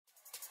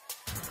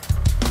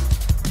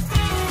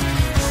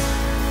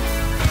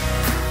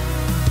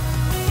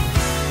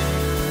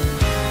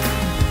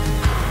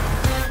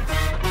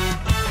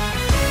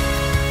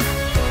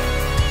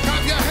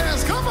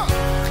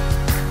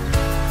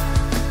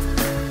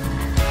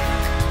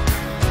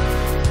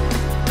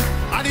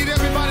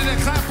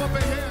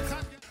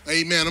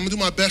Amen. I'm going to do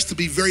my best to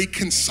be very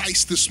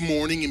concise this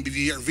morning and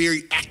be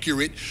very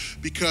accurate,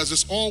 because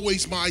it's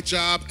always my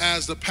job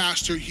as the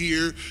pastor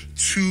here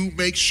to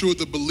make sure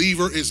the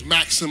believer is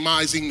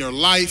maximizing their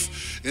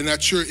life and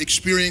that you're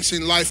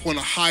experiencing life on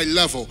a high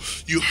level.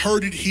 You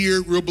heard it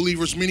here, real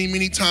believers, many,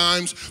 many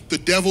times. The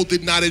devil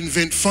did not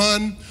invent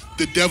fun.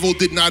 The devil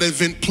did not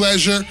invent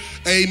pleasure.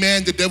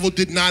 Amen. The devil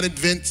did not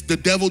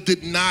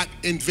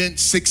invent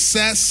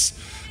success.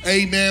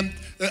 Amen.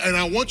 And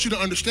I want you to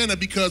understand that,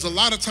 because a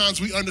lot of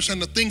times we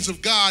understand the things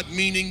of God,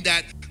 meaning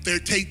that they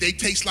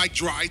taste like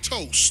dry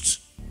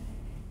toast.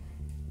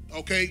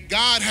 Okay?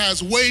 God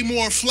has way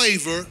more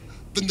flavor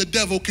than the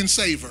devil can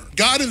savor.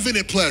 God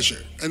invented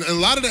pleasure. And a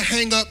lot of the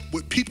hang up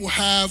what people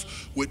have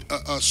with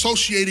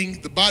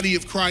associating the body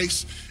of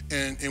Christ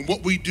and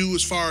what we do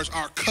as far as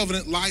our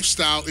covenant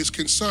lifestyle is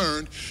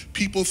concerned,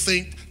 people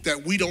think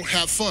that we don't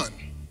have fun.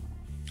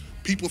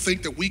 People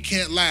think that we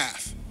can't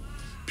laugh.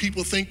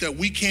 People think that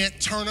we can't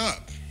turn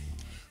up.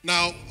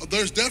 Now,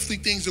 there's definitely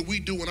things that we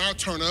do in our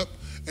turn up,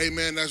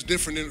 amen, that's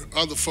different than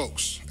other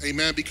folks,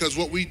 amen, because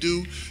what we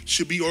do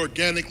should be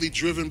organically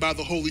driven by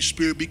the Holy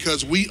Spirit,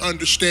 because we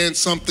understand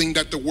something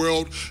that the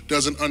world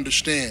doesn't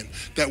understand,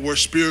 that we're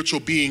spiritual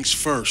beings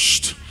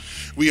first.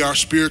 We are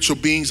spiritual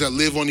beings that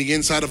live on the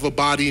inside of a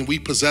body, and we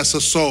possess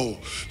a soul.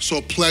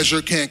 So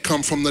pleasure can't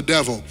come from the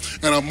devil.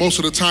 And most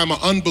of the time, an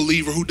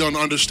unbeliever who don't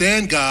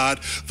understand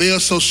God, they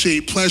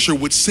associate pleasure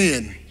with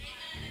sin.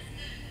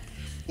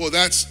 Well,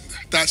 that's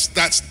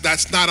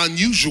not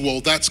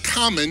unusual. That's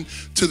common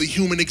to the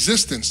human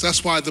existence.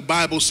 That's why the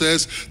Bible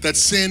says that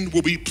sin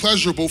will be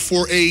pleasurable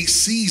for a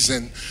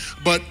season,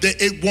 but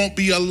it won't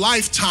be a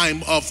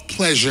lifetime of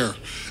pleasure.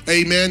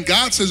 Amen.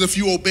 God says if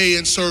you obey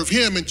and serve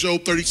him, in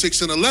Job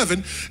 36:11,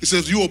 it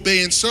says you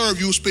obey and serve,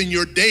 you will spend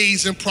your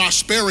days in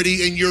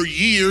prosperity and your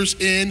years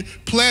in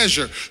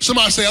pleasure.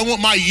 Somebody say, I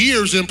want my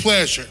years in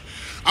pleasure.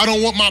 I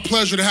don't want my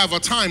pleasure to have a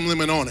time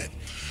limit on it.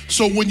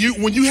 So when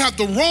you have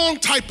the wrong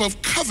type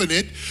of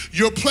covenant,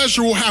 your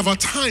pleasure will have a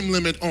time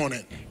limit on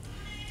it.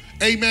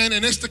 Amen.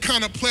 And it's the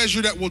kind of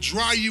pleasure that will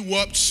dry you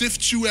up,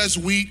 sift you as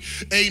wheat.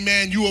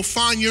 Amen. You will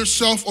find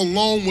yourself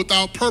alone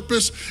without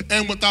purpose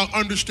and without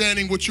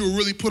understanding what you were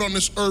really put on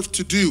this earth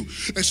to do.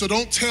 And so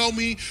don't tell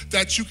me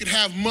that you could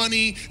have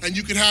money and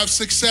you could have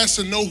success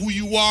and know who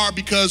you are,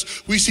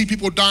 because we see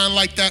people dying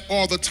like that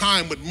all the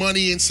time with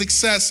money and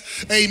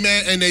success.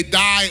 Amen. And they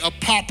die a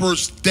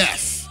pauper's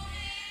death.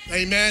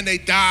 Amen. They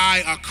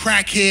die a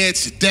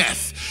crackhead's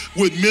death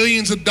with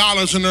millions of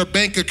dollars in their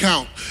bank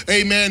account.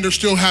 Amen. They're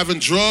still having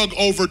drug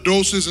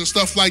overdoses and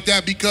stuff like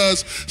that,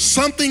 because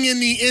something in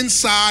the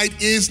inside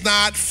is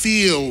not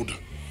filled.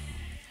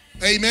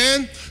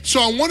 Amen. So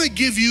I want to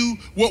give you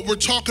what we're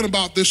talking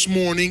about this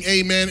morning.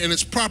 Amen. In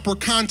its proper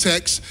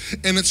context,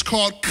 and it's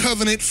called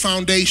covenant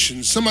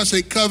foundations. Somebody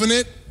say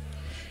covenant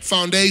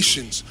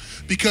foundations.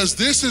 Because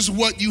this is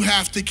what you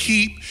have to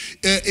keep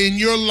in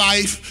your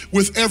life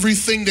with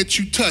everything that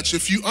you touch.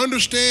 If you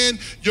understand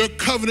your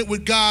covenant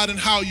with God and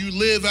how you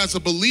live as a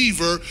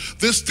believer,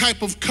 this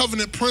type of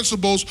covenant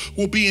principles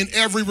will be in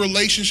every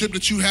relationship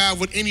that you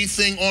have with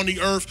anything on the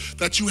earth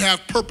that you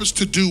have purpose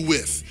to do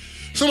with.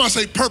 Somebody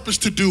say purpose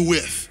to do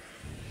with.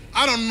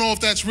 I don't know if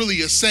that's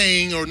really a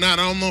saying or not.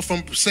 I don't know if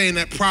I'm saying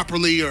that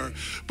properly,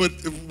 but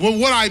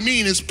what I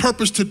mean is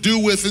purpose to do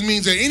with. It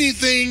means that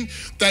anything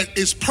that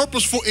is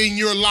purposeful in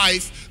your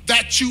life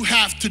that you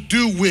have to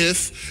do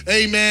with,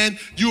 amen,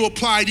 you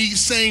apply these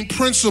same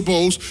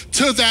principles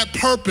to that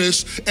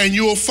purpose, and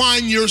you will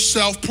find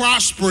yourself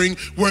prospering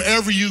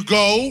wherever you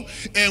go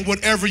and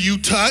whatever you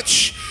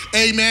touch,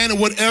 amen, and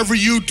whatever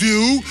you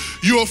do.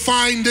 You'll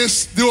find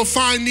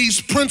these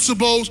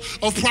principles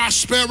of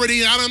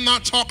prosperity. And I'm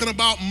not talking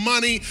about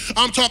money.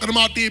 I'm talking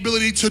about the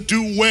ability to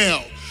do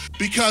well.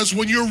 Because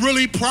when you're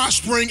really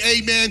prospering,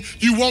 amen,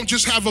 you won't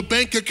just have a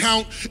bank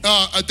account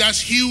that's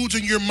huge,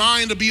 and your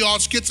mind to be all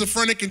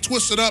schizophrenic and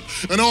twisted up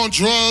and on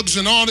drugs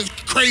and all this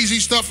crazy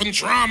stuff and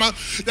drama.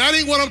 That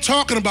ain't what I'm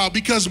talking about,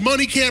 because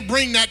money can't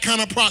bring that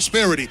kind of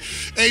prosperity.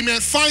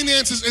 Amen.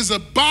 Finances is a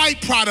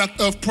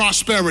byproduct of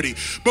prosperity.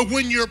 But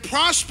when you're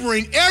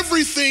prospering,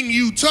 everything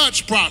you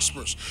touch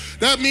prospers.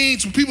 That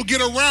means when people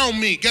get around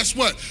me, guess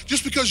what?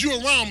 Just because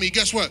you're around me,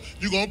 guess what?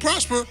 You're going to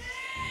prosper.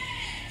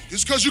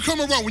 It's because you come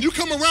around. When you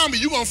come around me,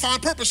 you're going to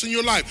find purpose in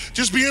your life.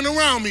 Just being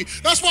around me.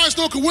 That's why it's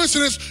no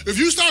coincidence. If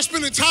you start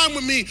spending time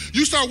with me,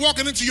 you start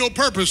walking into your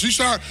purpose. You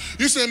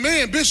say,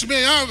 man, Bishop,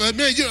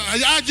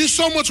 I just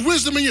so much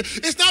wisdom in you.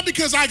 It's not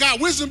because I got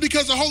wisdom,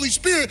 because the Holy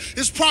Spirit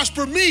is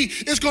prosper me.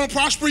 It's going to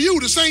prosper you,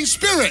 the same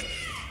Spirit.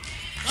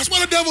 That's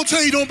why the devil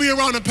tell you don't be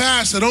around the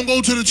pastor, don't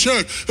go to the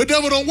church. The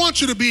devil don't want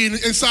you to be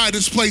inside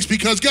this place,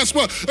 because guess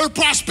what? There's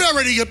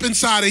prosperity up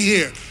inside of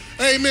here.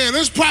 Amen.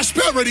 There's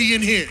prosperity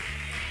in here.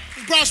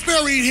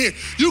 Prosperity in here.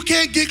 You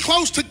can't get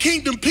close to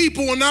kingdom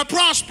people and not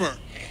prosper.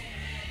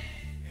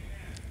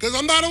 Because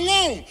I'm not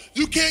alone.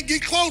 You can't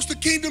get close to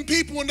kingdom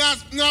people and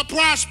not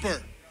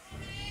prosper.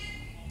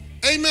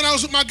 Amen. I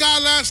was with my guy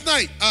last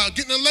night,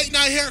 getting a late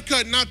night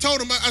haircut, and I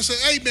told him, I said,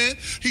 hey, man.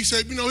 He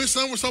said, his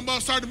son was talking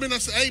about starting a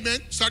business. I said, hey,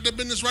 man, start that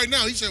business right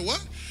now. He said,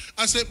 what?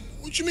 I said,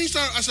 What you mean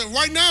start? I said,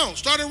 right now.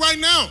 Start it right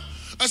now.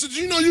 I said,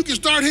 you know you can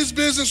start his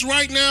business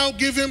right now,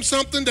 give him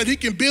something that he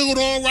can build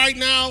on right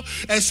now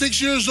at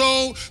 6 years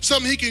old,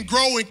 something he can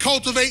grow and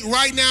cultivate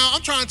right now.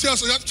 I'm trying to tell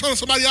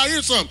somebody out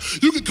here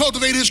something. You can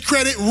cultivate his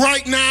credit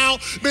right now.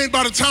 Man,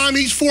 by the time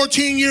he's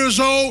 14 years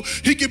old,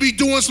 he could be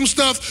doing some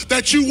stuff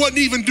that you wasn't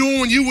even doing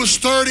when you was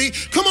 30.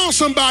 Come on,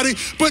 somebody.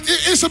 But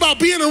it's about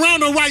being around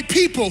the right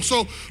people.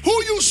 So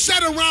who you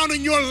set around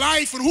in your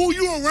life and who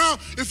you around,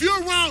 if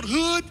you're around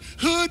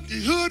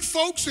hood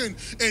folks and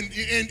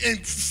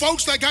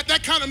folks that got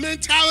that kind of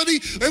mentality,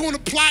 they want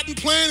to plot and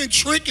plan and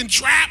trick and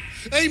trap,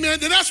 amen,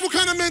 then that's what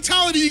kind of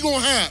mentality you're going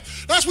to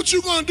have. That's what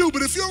you're going to do.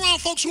 But if you're around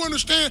folks who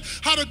understand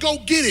how to go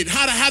get it,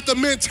 how to have the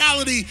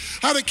mentality,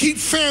 how to keep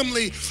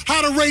family,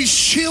 how to raise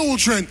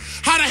children,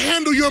 how to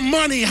handle your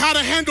money, how to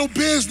handle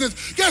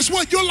business, guess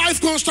what? Your life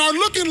going to start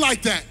looking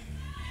like that.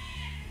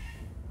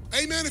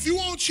 Amen. If you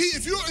won't cheat,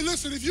 if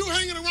you're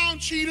hanging around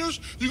cheaters,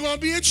 you're going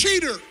to be a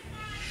cheater.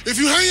 If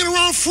you're hanging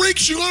around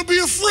freaks, you're going to be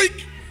a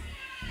freak.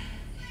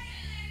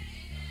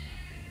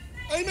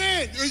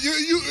 Amen.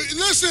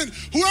 Listen,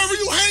 whoever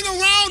you hang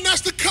around,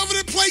 that's the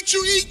covenant plate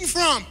you eating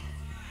from.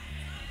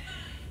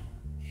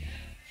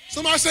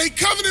 Somebody say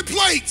covenant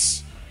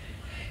plates.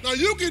 Now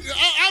you can,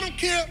 I don't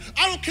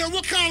care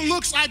what kind of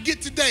looks I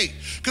get today,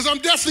 because I'm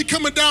definitely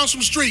coming down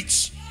some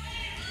streets.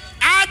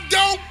 I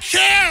don't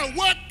care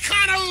what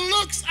kind of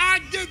looks I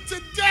get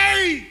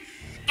today.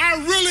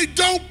 I really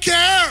don't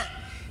care.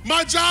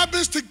 My job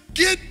is to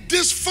get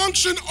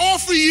dysfunction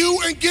off of you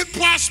and get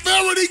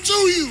prosperity to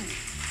you.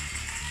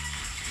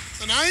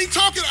 And I ain't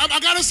talking, I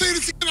gotta say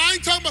this again, I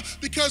ain't talking about,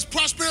 because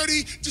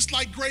prosperity, just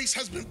like grace,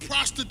 has been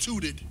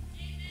prostituted.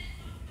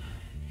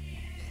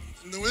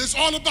 And it's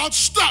all about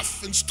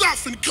stuff and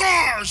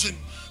cars and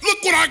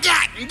look what I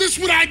got and this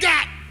what I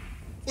got.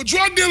 Well,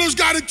 drug dealers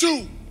got it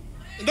too.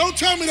 And don't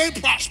tell me they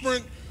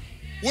prospering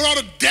with all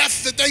the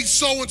death that they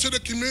sow into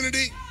the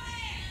community.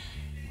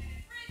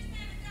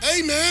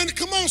 Amen.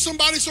 Come on,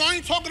 somebody. So I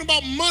ain't talking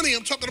about money.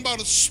 I'm talking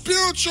about a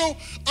spiritual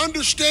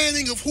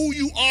understanding of who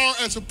you are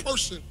as a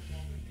person.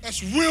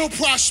 That's real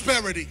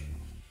prosperity.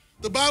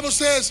 The Bible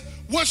says,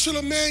 what shall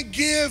a man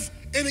give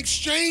in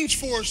exchange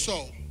for his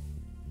soul?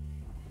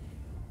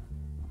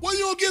 What are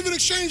you going to give in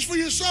exchange for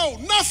your soul?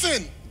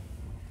 Nothing.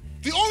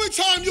 The only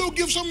time you'll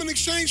give something in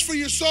exchange for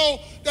your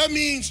soul, that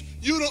means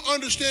you don't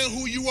understand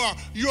who you are.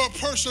 You're a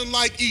person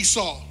like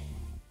Esau.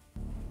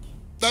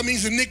 That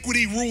means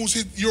iniquity rules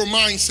your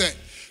mindset.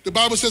 The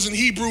Bible says in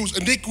Hebrews,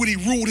 iniquity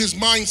ruled his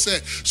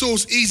mindset, so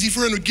it's easy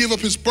for him to give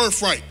up his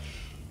birthright.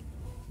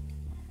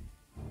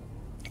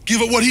 Give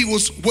up what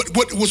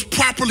was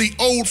properly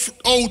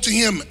owed to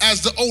him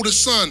as the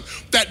oldest son,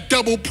 that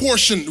double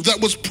portion that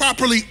was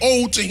properly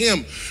owed to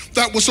him,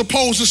 that was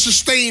supposed to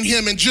sustain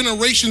him and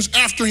generations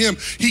after him.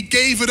 He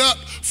gave it up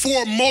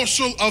for a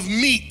morsel of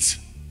meat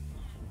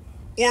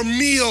or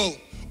meal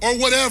or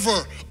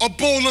whatever, a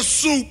bowl of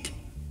soup,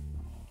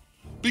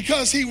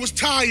 because he was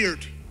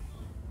tired.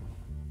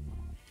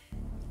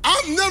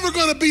 I'm never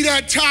gonna be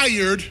that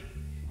tired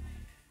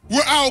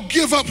where I'll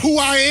give up who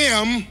I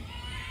am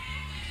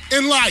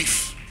in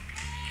life.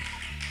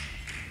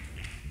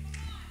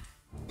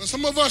 Now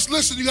some of us,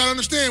 listen, you gotta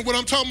understand what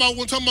I'm talking about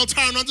when I'm talking about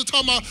tired. I'm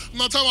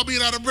not talking about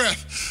being out of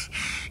breath.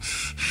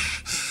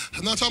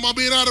 I'm not talking about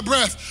being out of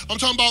breath. I'm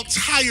talking about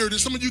tired.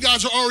 And some of you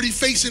guys are already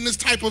facing this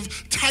type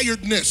of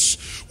tiredness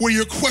where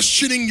you're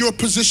questioning your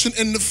position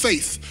in the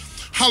faith.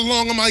 How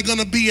long am I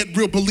gonna be at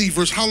Real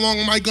Believers? How long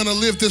am I gonna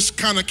live this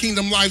kind of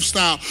kingdom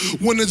lifestyle?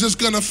 When is this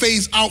gonna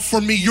phase out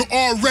for me? You're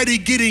already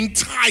getting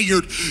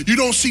tired. You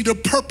don't see the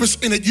purpose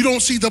in it. You don't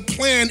see the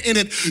plan in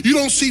it. You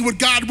don't see what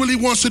God really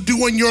wants to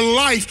do in your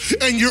life,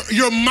 and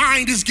your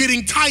mind is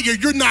getting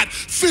tired. You're not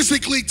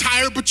physically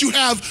tired, but you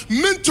have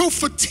mental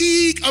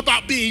fatigue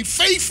about being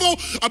faithful,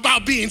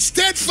 about being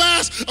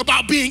steadfast,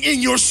 about being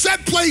in your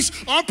set place.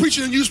 I'm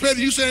preaching and you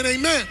saying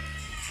amen.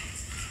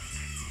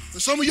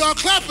 And some of y'all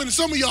clapping and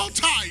some of y'all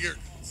tired.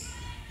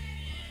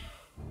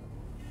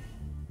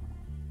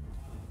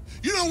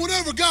 You know,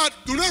 whenever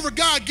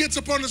God gets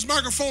up on this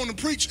microphone and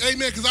preach,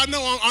 amen, because I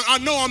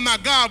know I'm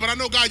not God, but I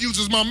know God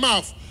uses my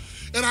mouth.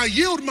 And I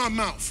yield my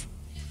mouth.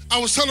 I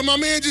was telling my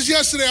man just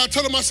yesterday, I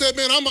said,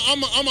 man,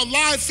 I'm a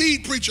live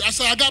feed preacher. I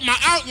said, I got my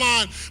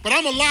outline, but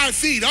I'm a live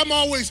feed. I'm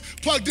always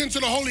plugged into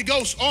the Holy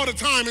Ghost all the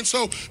time. And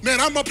so,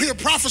 man, I'm up here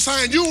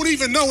prophesying. You don't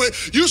even know it.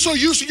 You're so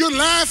used to, you're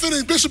laughing,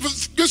 and Bishop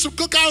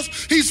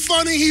Cookhouse, he's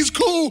funny, he's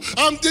cool.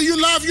 You're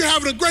laughing, you're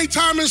having a great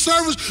time in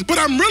service, but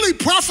I'm really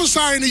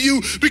prophesying to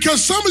you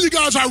because some of you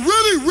guys are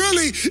really,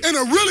 really in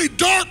a really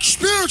dark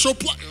spiritual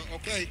place.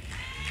 Okay.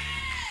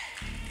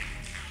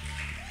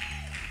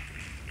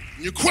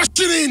 You're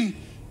questioning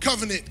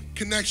covenant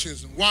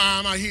connections and why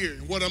am I here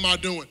and what am I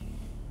doing?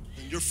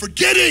 And you're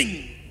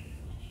forgetting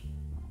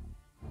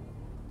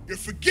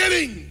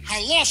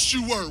how lost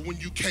you were when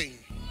you came.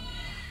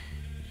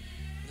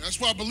 And that's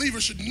why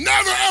believers should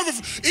never ever,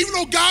 even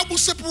though God will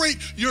separate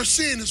your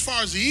sin as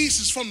far as the east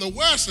is from the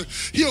west, and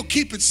he'll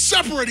keep it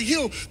separated.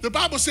 The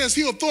Bible says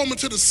he'll throw them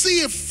into the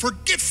sea of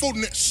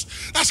forgetfulness.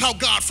 That's how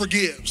God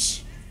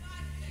forgives.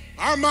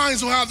 Our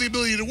minds will have the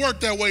ability to work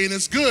that way, and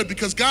it's good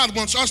because God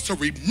wants us to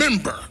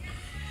remember.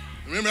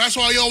 Remember, that's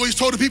why he always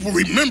told the people,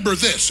 remember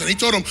this. And he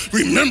told them,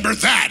 remember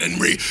that. And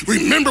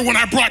remember when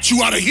I brought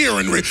you out of here.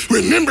 And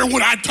remember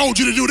when I told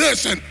you to do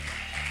this. And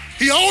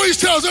he always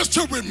tells us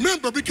to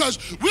remember because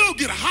we'll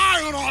get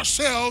high on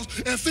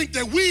ourselves and think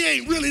that we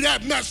ain't really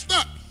that messed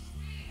up.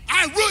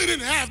 I really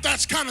didn't have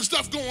that kind of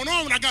stuff going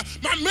on when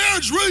my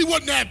marriage really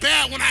wasn't that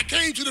bad when I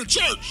came to the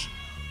church.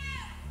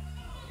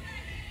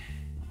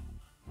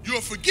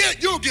 You'll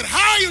forget, you'll get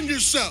high on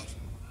yourself.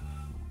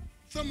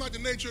 Something like the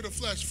nature of the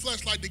flesh.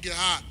 Flesh like to get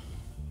high.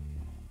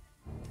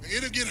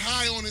 It'll get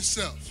high on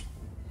itself.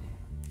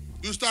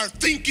 You'll start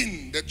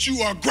thinking that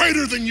you are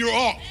greater than you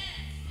are.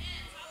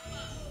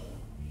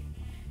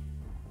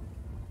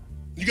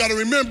 You got to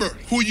remember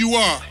who you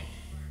are.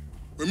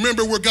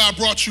 Remember where God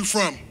brought you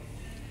from.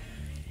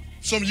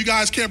 Some of you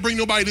guys can't bring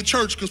nobody to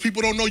church because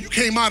people don't know you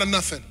came out of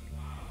nothing.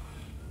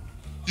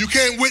 You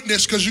can't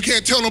witness because you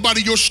can't tell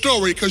nobody your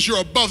story because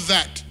you're above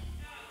that.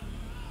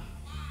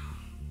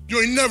 You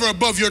ain't never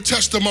above your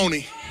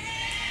testimony.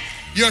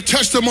 Your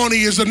testimony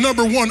is the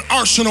 #1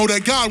 arsenal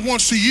that God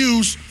wants to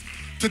use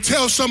to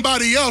tell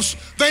somebody else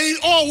they ain't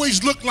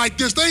always look like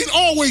this. They ain't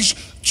always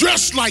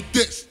dressed like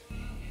this.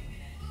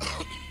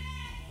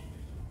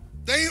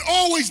 They ain't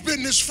always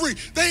been this free.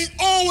 They ain't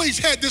always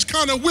had this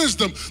kind of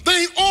wisdom. They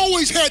ain't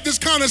always had this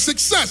kind of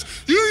success.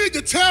 You need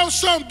to tell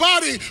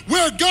somebody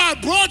where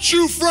God brought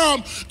you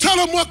from. Tell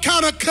them what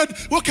kind of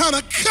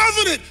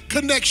covenant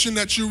connection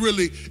that you're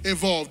really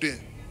involved in.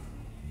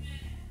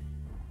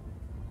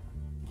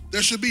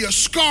 There should be a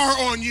scar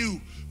on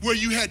you where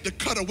you had to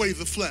cut away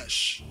the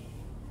flesh.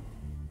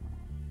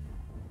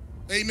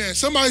 Amen.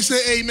 Somebody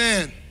say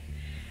amen.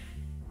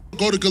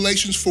 Go to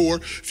Galatians 4.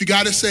 If you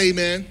got it, say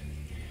amen.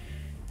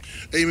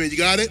 Amen. You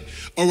got it?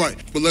 All right.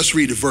 But let's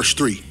read it. Verse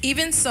 3.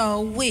 Even so,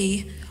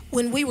 we,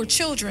 when we were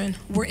children,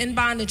 were in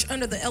bondage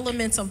under the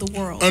elements of the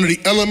world. Under the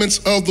elements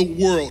of the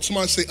world.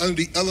 Somebody say under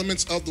the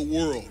elements of the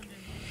world.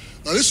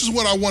 Now, this is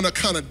what I want to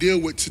kind of deal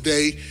with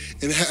today.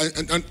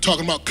 And I'm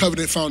talking about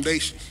covenant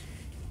foundations.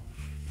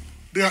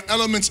 There are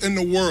elements in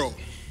the world,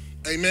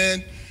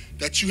 amen,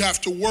 that you have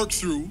to work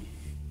through,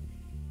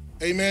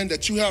 amen,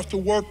 that you have to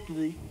work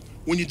through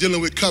when you're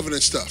dealing with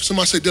covenant stuff.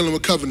 Somebody say dealing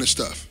with covenant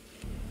stuff.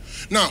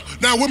 Now,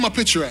 where my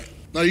picture at?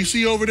 Now, you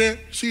see over there?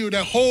 See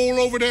that hole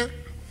over there?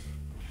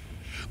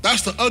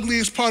 That's the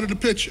ugliest part of the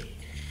picture.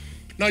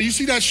 Now, you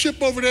see that ship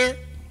over there?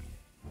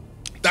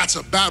 That's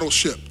a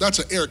battleship. That's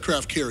an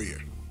aircraft carrier.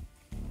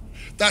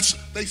 They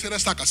say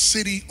that's like a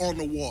city on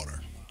the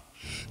water.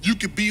 You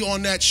could be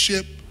on that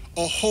ship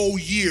a whole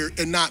year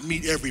and not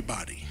meet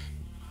everybody,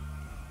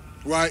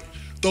 right?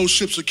 Those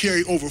ships will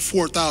carry over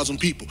 4,000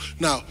 people.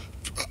 Now,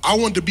 I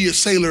wanted to be a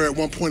sailor at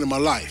one point in my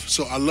life,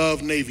 so I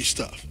love Navy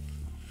stuff.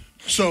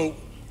 So,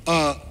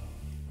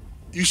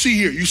 you see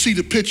here, you see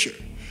the picture.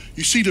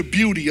 You see the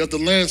beauty of the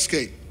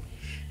landscape.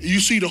 You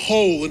see the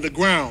hole in the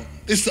ground.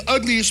 It's the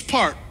ugliest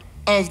part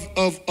of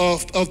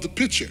the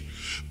picture,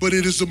 but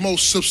it is the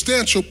most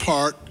substantial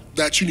part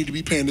that you need to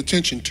be paying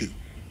attention to,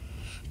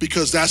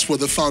 because that's where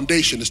the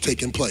foundation is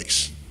taking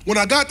place. When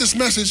I got this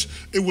message,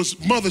 it was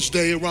Mother's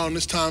Day around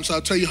this time, so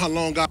I'll tell you how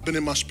long I've been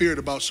in my spirit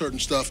about certain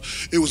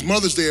stuff. It was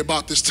Mother's Day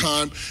about this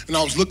time, and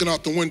I was looking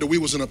out the window. We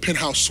was in a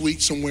penthouse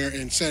suite somewhere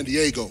in San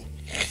Diego.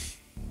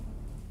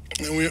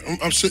 And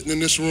I'm sitting in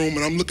this room,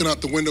 and I'm looking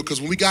out the window, because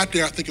when we got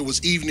there, I think it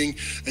was evening,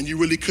 and you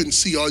really couldn't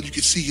see. All you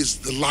could see is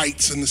the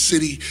lights and the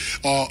city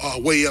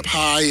way up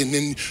high, and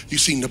then you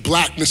seen the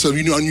blackness of,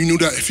 you knew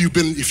that if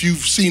you've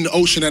seen the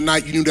ocean at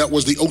night, you knew that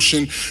was the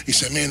ocean. You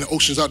said, man, the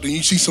ocean's out there. And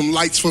you see some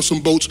lights from some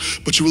boats,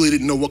 but you really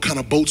didn't know what kind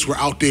of boats were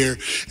out there.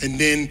 And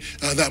then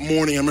that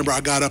morning, I remember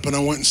I got up and I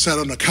went and sat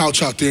on the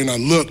couch out there, and I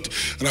looked,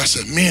 and I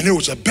said, man, there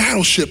was a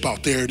battleship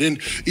out there. Then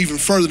even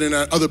further than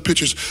that, other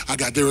pictures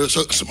there were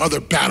some other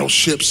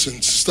battleships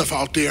and stuff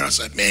out there. I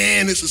said,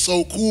 man, this is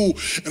so cool.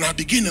 And I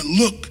began to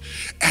look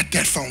at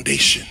that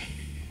foundation.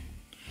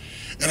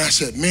 And I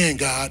said, man,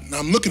 God, and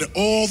I'm looking at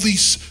all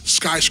these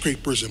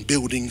skyscrapers and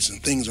buildings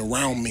and things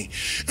around me.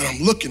 And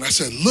I'm looking, I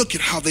said, look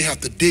at how they have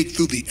to dig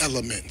through the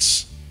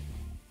elements.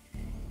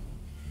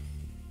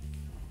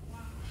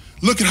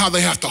 Look at how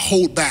they have to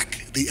hold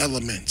back the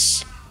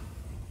elements.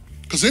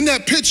 Because in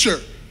that picture,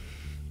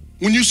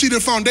 when you see the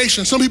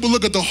foundation, some people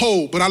look at the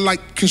whole, but I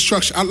like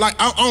construction. I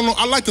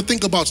like to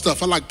think about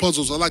stuff. I like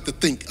puzzles. I like to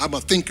think. I'm a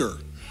thinker.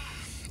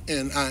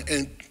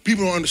 And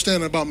people don't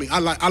understand about me. I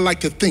like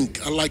to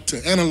think. I like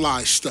to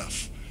analyze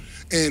stuff.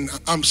 And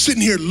I'm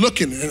sitting here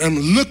looking, and I'm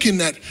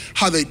looking at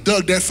how they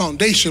dug that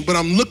foundation, but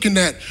I'm looking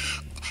at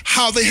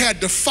how they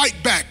had to fight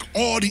back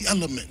all the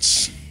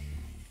elements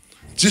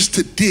just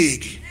to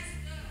dig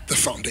the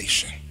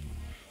foundation.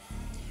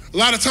 A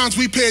lot of times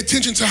we pay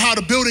attention to how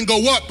the building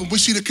go up, and we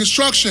see the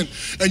construction,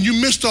 and you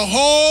miss the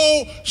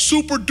whole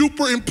super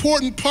duper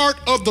important part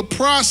of the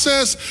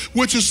process,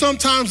 which is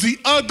sometimes the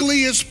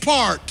ugliest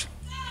part.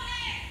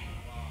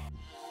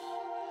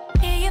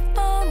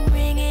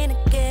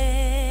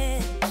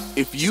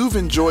 If you've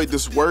enjoyed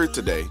this word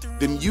today,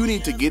 then you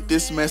need to get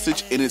this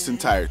message in its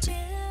entirety.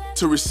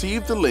 To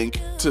receive the link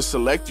to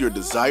select your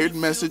desired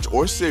message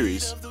or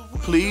series,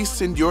 please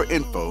send your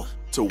info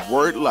to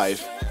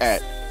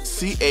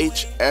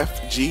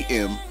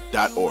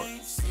wordlife@chfgm.org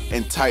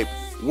and type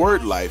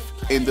Word Life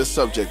in the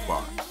subject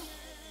bar.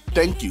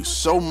 Thank you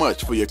so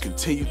much for your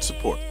continued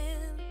support.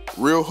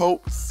 Real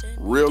hope,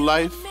 real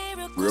life,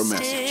 real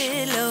message.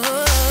 I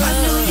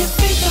know you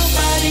think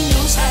nobody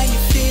knows how you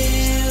feel.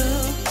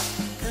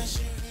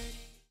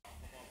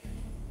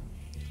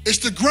 It's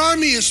the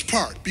grimiest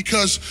part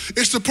because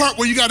it's the part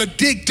where you got to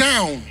dig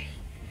down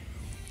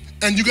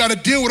and you got to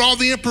deal with all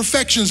the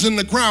imperfections in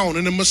the ground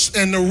and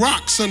the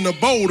rocks and the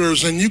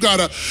boulders, and you got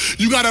to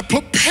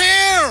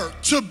prepare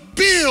to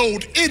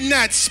build in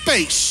that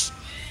space.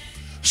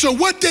 So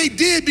what they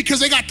did, because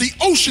they got the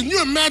ocean,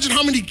 you imagine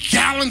how many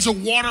gallons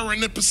of water are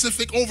in the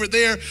Pacific over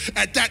there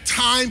at that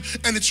time,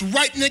 and it's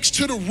right next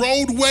to the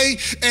roadway,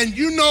 and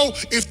you know,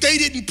 if they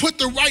didn't put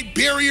the right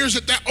barriers,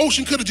 that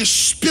ocean could have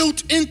just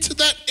spilt into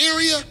that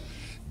area,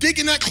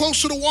 digging that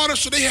close to the water.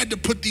 So they had to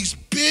put these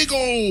big,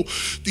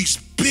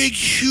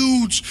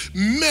 huge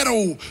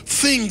metal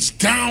things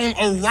down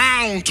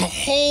around to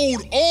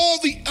hold all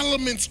the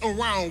elements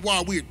around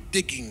while we're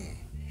digging.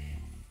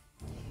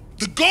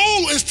 The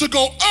goal is to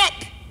go up,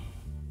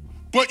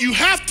 but you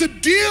have to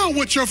deal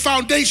with your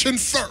foundation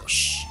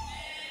first.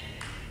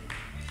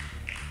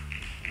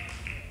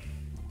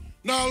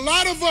 Now, a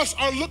lot of us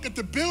are look at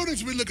the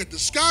buildings, we look at the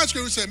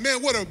skyscrapers, we say,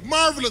 man, what a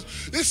marvelous,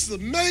 this is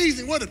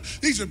amazing,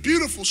 these are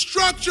beautiful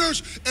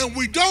structures, and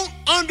we don't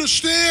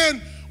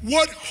understand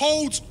what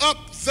holds up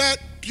that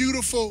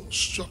beautiful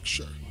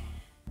structure.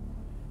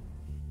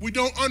 We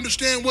don't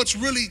understand what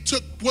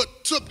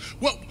took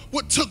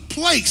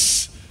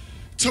place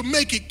to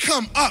make it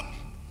come up.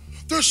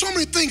 There's so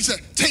many things that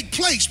take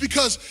place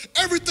because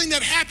everything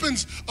that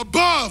happens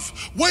above,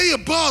 way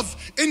above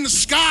in the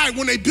sky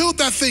when they build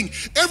that thing,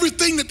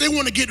 everything that they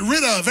want to get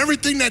rid of,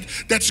 everything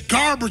that's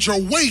garbage or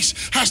waste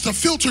has to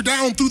filter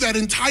down through that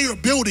entire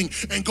building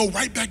and go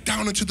right back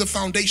down into the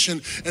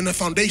foundation, and the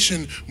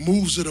foundation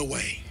moves it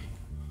away.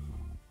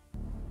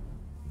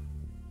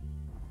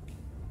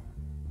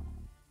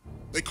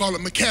 They call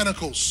it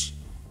mechanicals.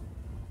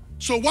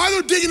 So while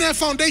they're digging that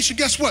foundation,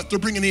 guess what? They're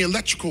bringing the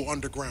electrical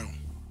underground.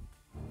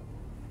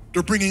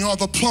 They're bringing all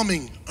the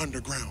plumbing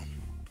underground.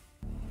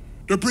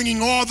 They're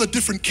bringing all the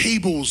different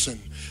cables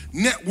and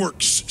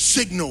networks,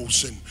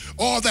 signals, and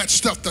all that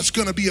stuff that's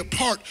gonna be a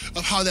part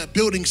of how that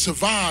building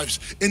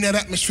survives in that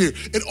atmosphere.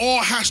 It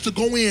all has to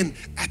go in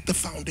at the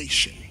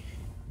foundation.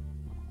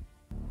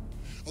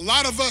 A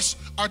lot of us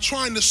are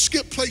trying to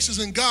skip places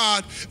in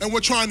God, and we're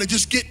trying to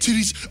just get to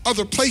these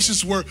other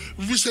places where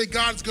we say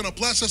God's gonna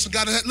bless us and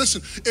God,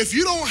 listen, if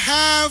you don't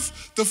have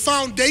the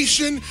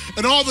foundation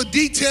and all the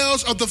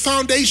details of the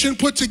foundation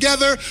put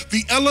together,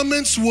 the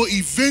elements will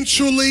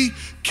eventually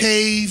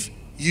cave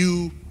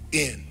you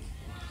in.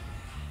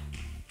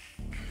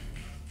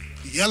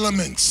 The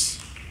elements.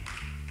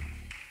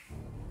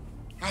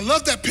 I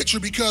love that picture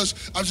because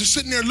I was just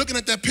sitting there looking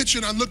at that picture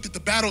and I looked at the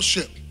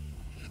battleship.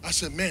 I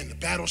said, man, the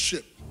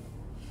battleship.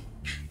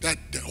 That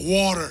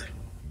water,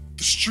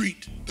 the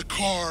street, the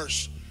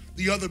cars,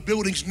 the other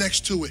buildings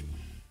next to it.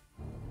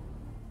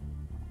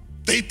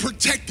 They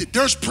protect it.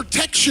 There's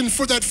protection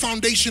for that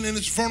foundation in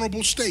its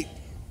vulnerable state.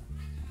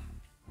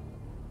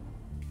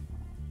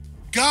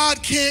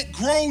 God can't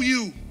grow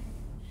you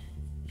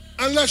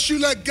unless you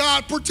let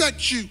God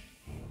protect you.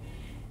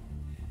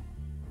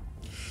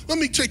 Let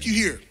me take you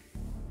here.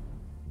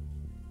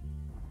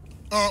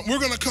 We're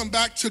going to come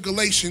back to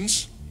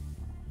Galatians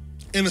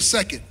in a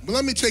second, but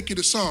let me take you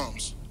to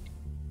Psalms.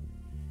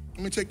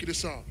 Let me take you to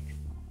Psalms.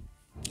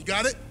 You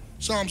got it?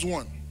 Psalms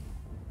 1.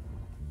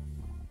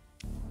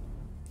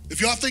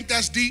 If y'all think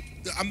that's deep,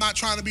 I'm not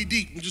trying to be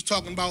deep. I'm just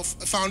talking about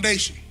a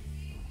foundation.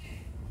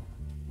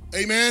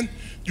 Amen?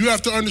 You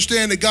have to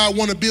understand that God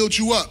want to build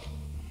you up.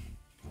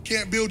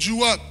 Can't build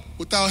you up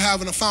without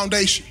having a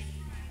foundation.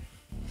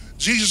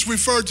 Jesus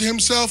referred to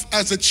himself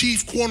as the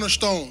chief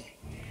cornerstone.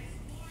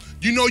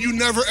 You know you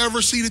never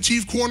ever see the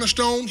chief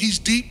cornerstone. He's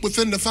deep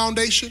within the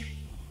foundation.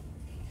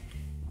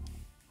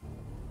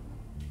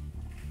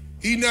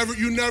 You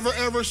never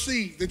ever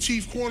see the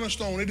chief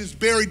cornerstone. It is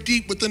buried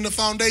deep within the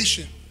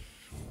foundation.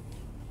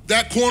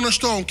 That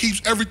cornerstone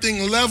keeps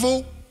everything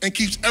level and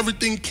keeps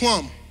everything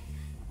plumb.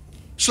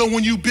 So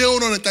when you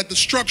build on it, that the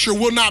structure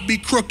will not be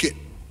crooked.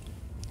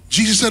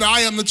 Jesus said, I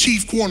am the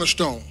chief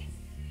cornerstone.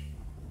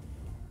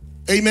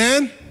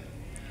 Amen?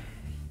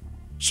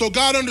 So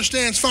God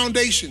understands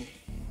foundation.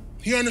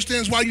 He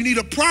understands why you need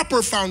a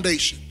proper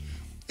foundation.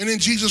 And in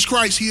Jesus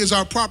Christ, he is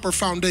our proper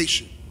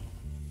foundation.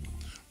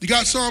 You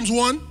got Psalms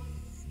 1?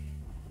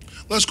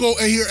 Let's go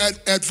here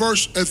at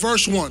verse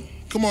 1.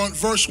 Come on,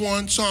 verse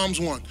 1, Psalms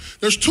 1.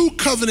 There's two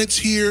covenants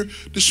here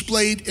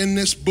displayed in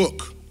this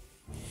book.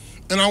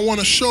 And I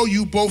want to show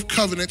you both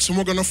covenants, and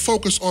we're going to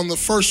focus on the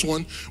first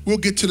one. We'll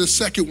get to the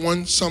second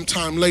one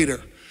sometime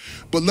later.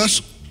 But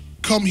let's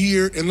come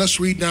here and let's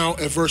read now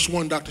at verse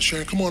 1, Dr.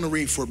 Sharon. Come on and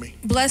read for me.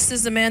 Blessed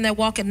is the man that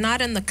walketh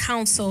not in the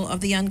counsel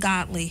of the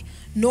ungodly,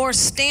 nor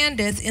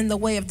standeth in the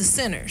way of the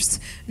sinners,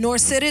 nor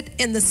sitteth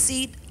in the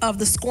seat of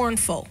the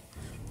scornful.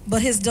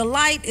 But his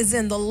delight is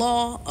in the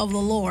law of the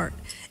Lord,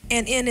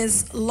 and in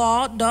his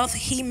law doth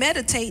he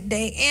meditate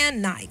day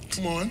and night.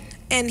 Come on.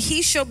 And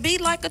he shall be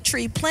like a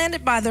tree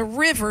planted by the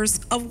rivers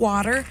of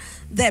water,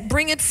 that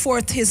bringeth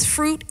forth his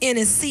fruit in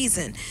his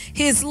season.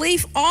 His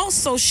leaf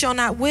also shall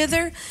not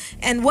wither,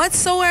 and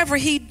whatsoever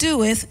he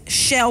doeth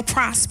shall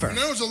prosper. And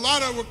there's a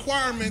lot of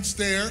requirements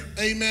there,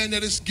 amen,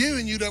 that it's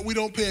giving you that we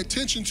don't pay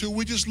attention to.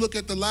 We just look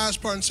at the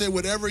last part and say,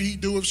 whatever he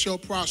doeth shall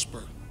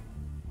prosper.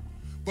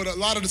 But a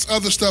lot of this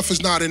other stuff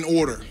is not in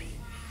order.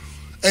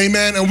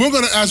 Amen. And we're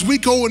gonna, as we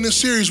go in this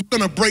series, we're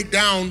gonna break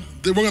down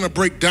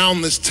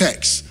this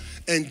text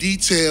in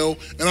detail,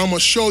 and I'm gonna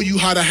show you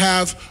how to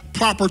have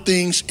proper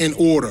things in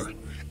order.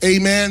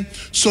 Amen.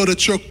 So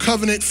that your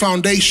covenant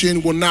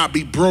foundation will not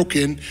be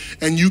broken,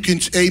 and you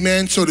can,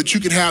 amen, so that you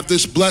can have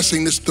this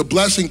blessing. The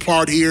blessing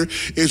part here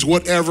is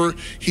whatever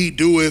he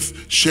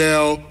doeth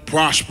shall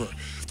prosper.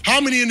 How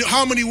many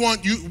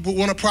want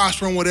to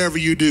prosper in whatever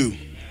you do?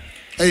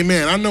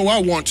 Amen. I know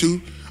I want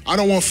to. I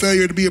don't want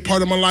failure to be a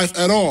part of my life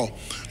at all.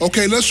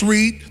 Okay, let's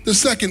read the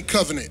second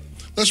covenant.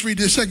 Let's read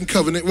the second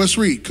covenant. Let's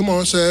read. Come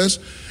on, it says,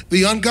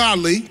 the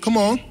ungodly, come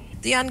on.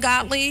 The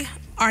ungodly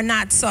are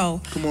not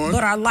so, come on,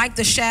 but are like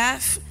the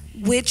shaft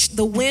which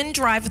the wind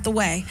driveth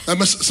away.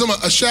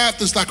 A shaft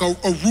is like a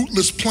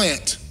rootless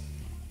plant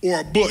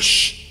or a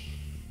bush,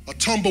 a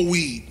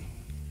tumbleweed.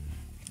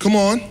 Come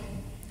on.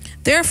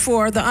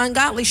 Therefore, the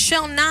ungodly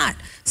shall not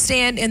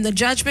stand in the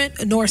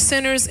judgment, nor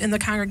sinners in the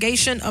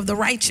congregation of the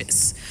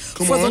righteous.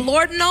 For the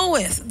Lord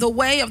knoweth the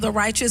way of the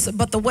righteous,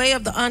 but the way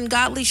of the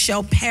ungodly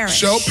shall perish.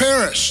 Shall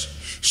perish.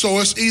 So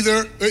it's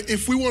either,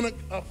 if we want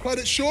to cut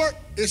it short,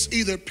 it's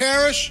either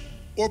perish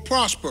or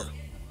prosper.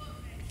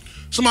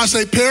 Somebody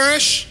say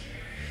perish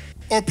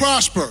or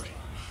prosper.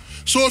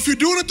 So if you're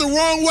doing it the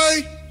wrong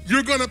way,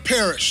 you're going to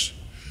perish.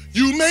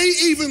 You may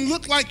even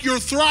look like you're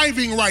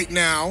thriving right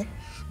now,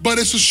 but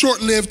it's a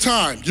short-lived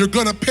time. You're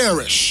going to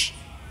perish.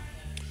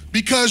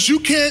 Because you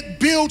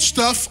can't build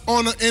stuff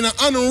in an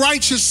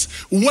unrighteous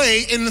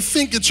way and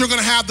think that you're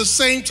going to have the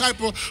same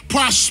type of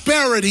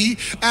prosperity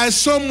as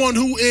someone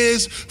who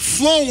is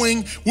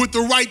flowing with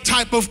the right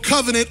type of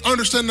covenant,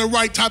 understanding the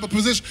right type of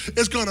position.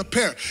 It's going to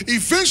perish.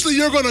 Eventually,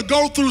 you're going to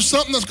go through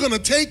something that's going to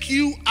take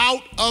you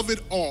out of it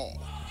all.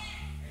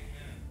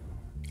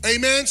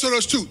 Amen? So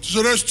there's two.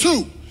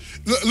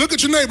 Look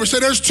at your neighbor. Say,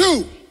 there's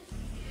two.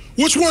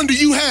 Which one do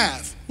you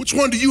have? Which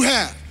one do you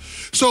have?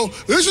 So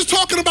this is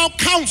talking about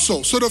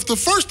counsel. So the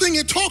first thing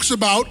he talks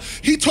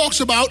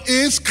about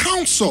is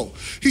counsel.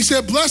 He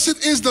said,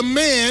 blessed is the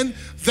man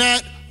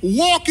that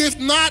walketh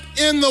not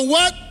in the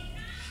what?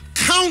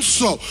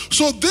 Counsel.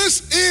 So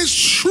this is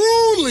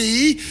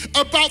truly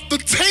about the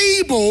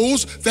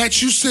tables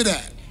that you sit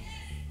at.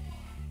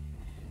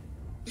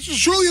 This is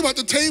truly about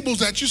the tables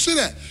that you sit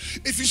at.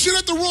 If you sit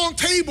at the wrong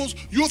tables,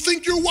 you'll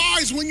think you're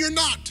wise when you're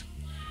not.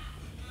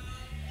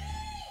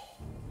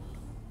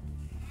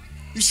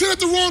 You sit at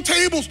the wrong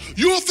tables,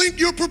 you'll think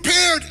you're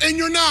prepared and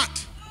you're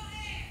not.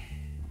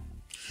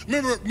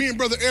 Remember, me and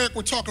Brother Eric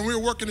were talking, we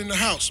were working in the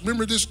house.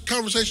 Remember this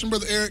conversation,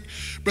 Brother Eric?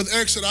 Brother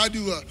Eric said,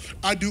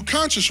 I do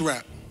conscious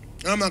rap.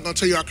 And I'm not gonna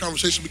tell you our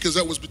conversation because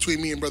that was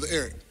between me and Brother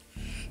Eric.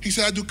 He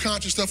said, I do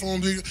conscious stuff.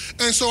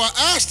 And so I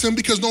asked him,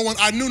 because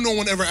I knew no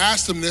one ever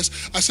asked him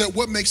this, I said,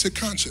 what makes it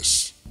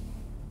conscious?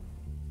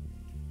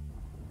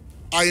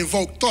 I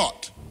invoked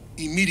thought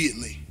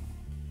immediately,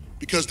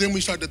 because then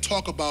we started to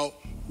talk about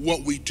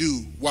what we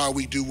do, why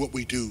we do what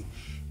we do,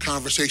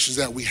 conversations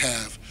that we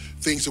have,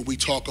 things that we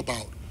talk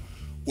about.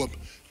 What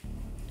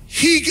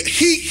he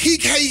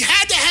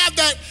had to have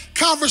that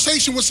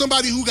conversation with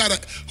somebody who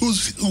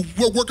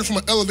we're working from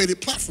an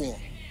elevated platform.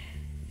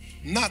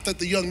 Not that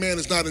the young man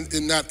is not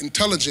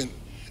intelligent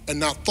and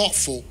not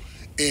thoughtful,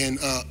 and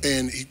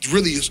he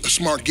really is a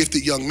smart,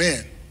 gifted young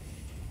man.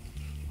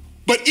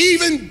 But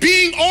even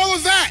being all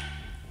of that,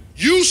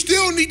 you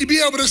still need to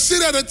be able to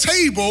sit at a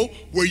table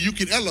where you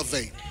can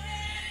elevate.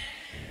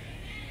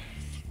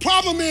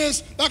 Problem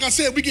is, like I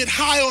said, we get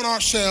high on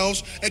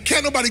ourselves and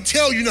can't nobody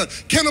tell you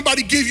nothing. Can't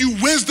nobody give you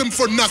wisdom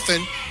for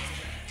nothing.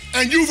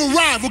 And you've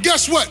arrived. Well,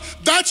 guess what?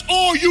 That's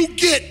all you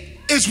get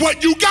is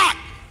what you got.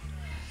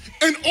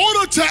 In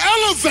order to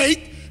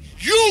elevate,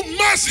 you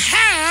must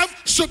have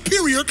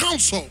superior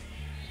counsel.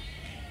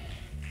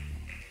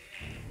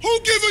 Who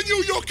giving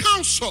you your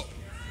counsel?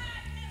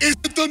 Is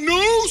it the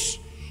news?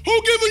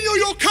 Who giving you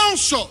your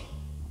counsel?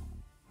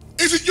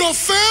 Is it your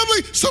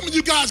family? Some of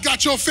you guys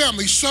got your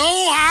family so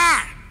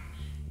high.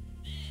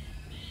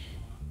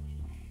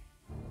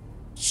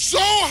 So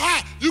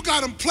high. You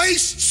got them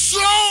placed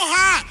so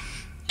high.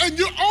 And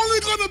you're only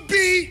going to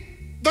be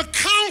the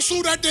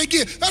counsel that they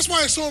get. That's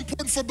why it's so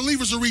important for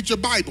believers to read your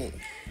Bible.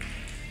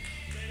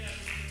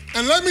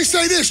 And let me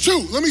say this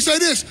too. Let me say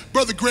this,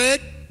 Brother Greg.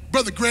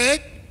 Let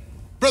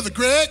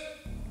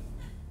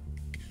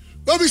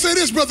me say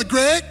this, Brother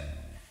Greg.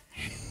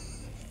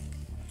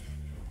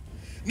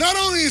 Not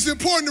only is it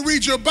important to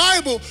read your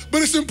Bible,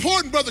 but it's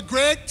important, Brother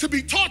Greg, to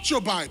be taught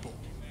your Bible.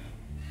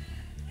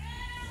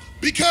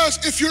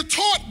 Because if you're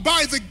taught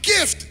by the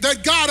gift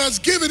that God has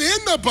given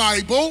in the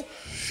Bible,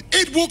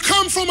 it will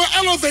come from an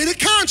elevated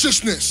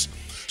consciousness.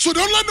 So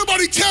don't let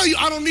nobody tell you,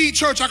 I don't need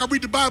church, I can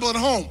read the Bible at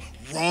home.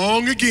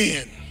 Wrong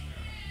again.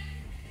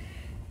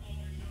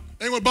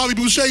 Ain't what Bobby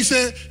Boucher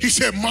said? He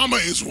said, mama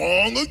is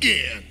wrong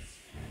again.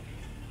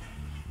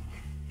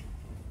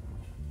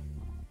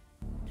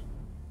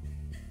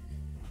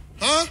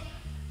 Huh?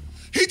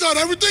 He thought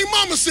everything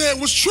mama said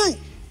was true.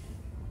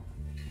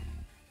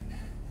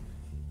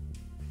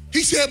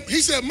 He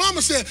said,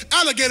 mama said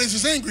alligators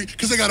is angry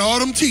because they got all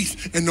them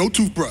teeth and no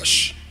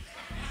toothbrush.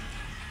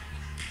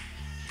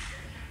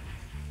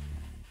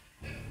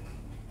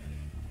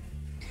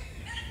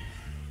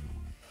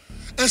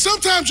 And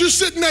sometimes you're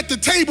sitting at the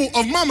table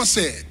of mama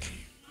said.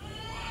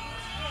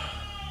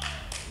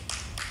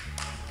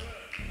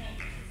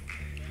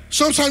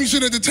 Sometimes you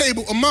sit at the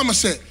table of mama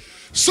said.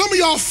 Some of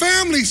y'all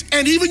families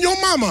and even your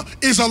mama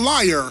is a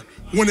liar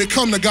when it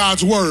comes to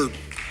God's word.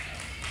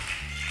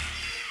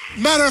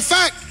 Matter of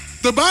fact,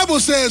 the Bible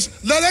says,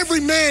 let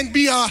every man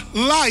be a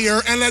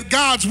liar and let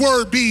God's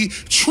word be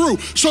true.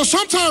 So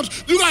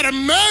sometimes you got to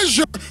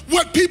measure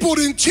what people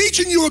are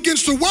teaching you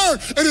against the word.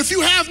 And if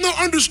you have no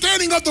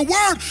understanding of the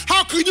word,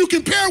 how can you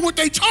compare what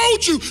they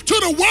told you to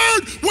the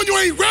word when you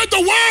ain't read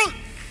the word?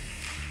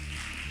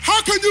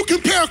 How can you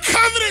compare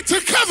covenant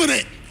to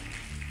covenant?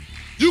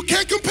 You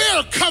can't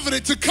compare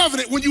covenant to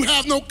covenant when you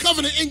have no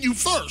covenant in you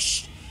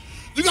first.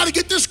 You got to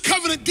get this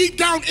covenant deep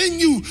down in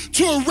you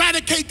to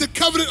eradicate the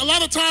covenant. A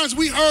lot of times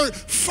we heard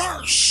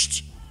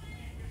first.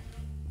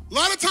 A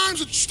lot of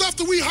times the stuff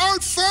that we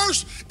heard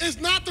first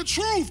is not the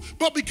truth,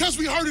 but because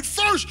we heard it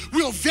first,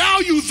 we'll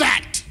value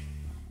that.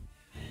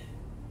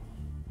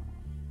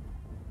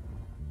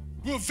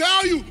 We'll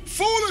value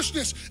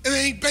foolishness, and it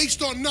ain't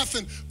based on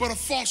nothing but a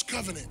false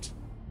covenant.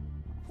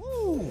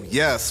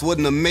 Yes, what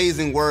an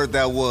amazing word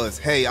that was.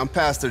 Hey, I'm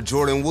Pastor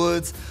Jordan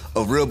Woods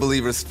of Real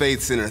Believers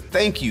Faith Center.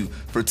 Thank you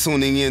for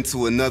tuning in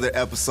to another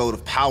episode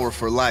of Power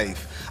for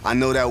Life. I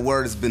know that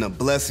word has been a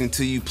blessing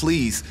to you.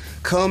 Please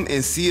come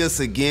and see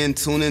us again.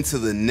 Tune into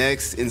the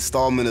next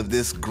installment of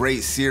this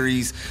great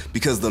series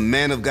because the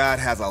man of God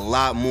has a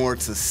lot more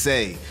to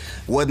say.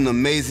 What an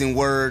amazing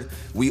word.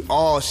 We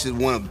all should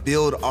want to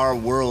build our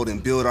world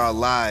and build our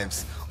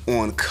lives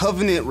on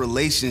covenant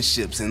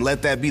relationships and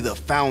let that be the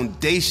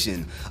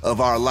foundation of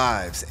our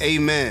lives.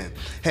 Amen.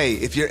 Hey,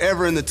 if you're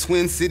ever in the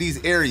Twin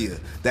Cities area,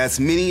 that's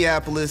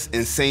Minneapolis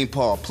and St.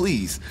 Paul,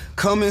 please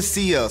come and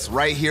see us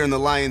right here in the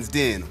Lion's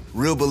Den,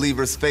 Real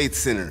Believers Faith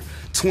Center,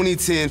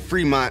 2010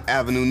 Fremont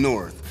Avenue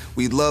North.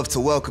 We'd love to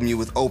welcome you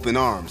with open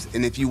arms.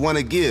 And if you want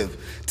to give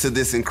to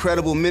this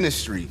incredible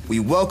ministry,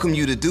 we welcome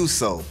you to do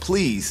so.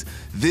 Please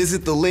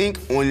visit the link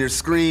on your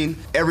screen.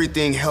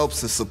 Everything helps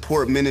to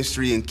support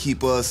ministry and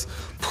keep us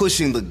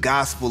pushing the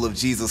gospel of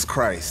Jesus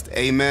Christ.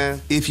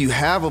 Amen. If you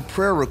have a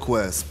prayer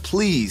request,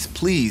 please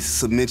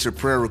submit your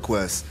prayer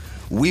request.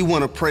 We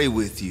want to pray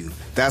with you.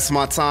 That's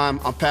my time.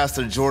 I'm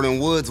Pastor Jordan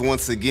Woods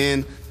once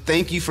again.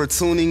 Thank you for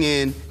tuning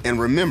in, and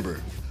remember,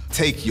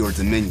 take your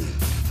dominion.